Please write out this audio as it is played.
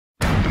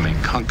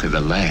conquer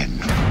the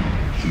land.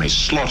 He may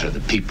slaughter the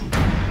people.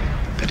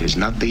 That is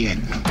not the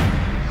end.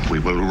 We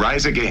will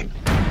rise again.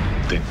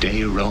 The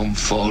day Rome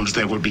falls,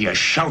 there will be a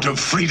shout of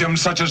freedom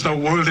such as the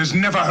world has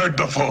never heard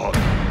before.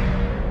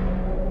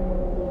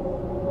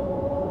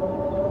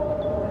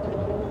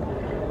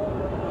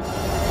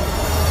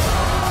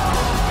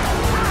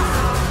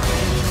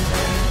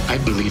 I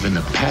believe in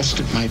the past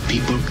of my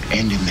people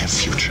and in their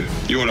future.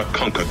 You are a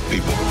conquered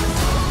people.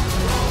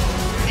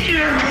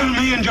 Kill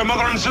me and your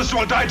mother and sister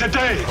will die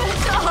today.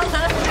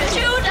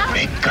 Judah!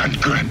 May God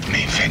grant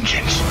me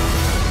vengeance.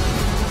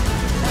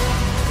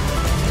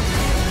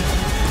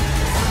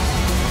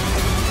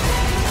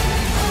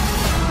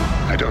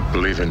 I don't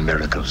believe in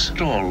miracles.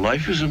 All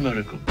life is a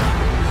miracle.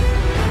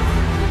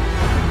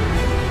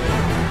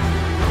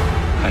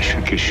 I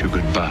should kiss you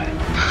goodbye.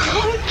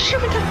 Oh,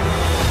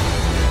 Judah!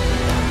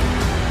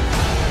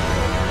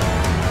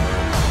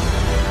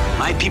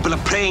 My people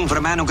are praying for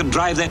a man who can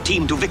drive their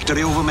team to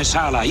victory over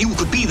Messala. You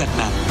could be that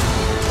man.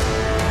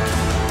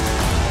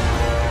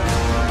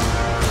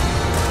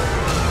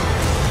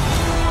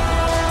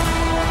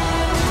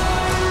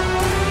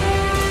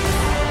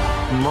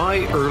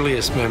 My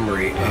earliest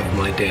memory of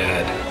my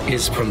dad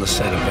is from the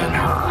set of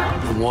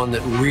Ben-Hur. The one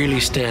that really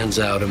stands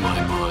out in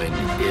my mind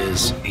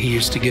is he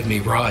used to give me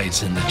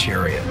rides in the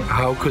chariot.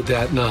 How could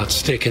that not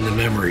stick in the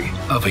memory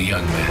of a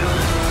young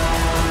man?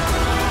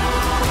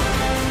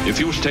 If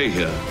you stay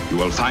here, you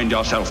will find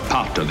yourself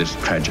part of this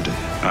tragedy.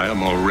 I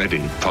am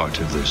already part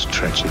of this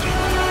tragedy.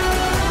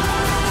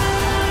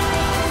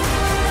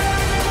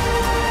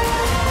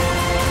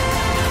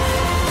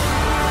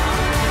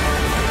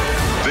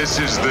 This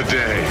is the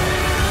day.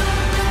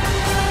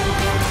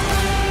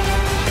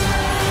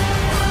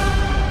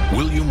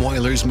 William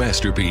Wyler's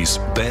masterpiece,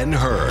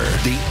 Ben-Hur,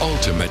 the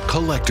ultimate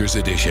collector's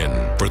edition.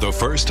 For the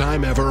first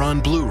time ever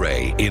on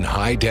Blu-ray in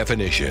high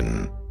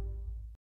definition.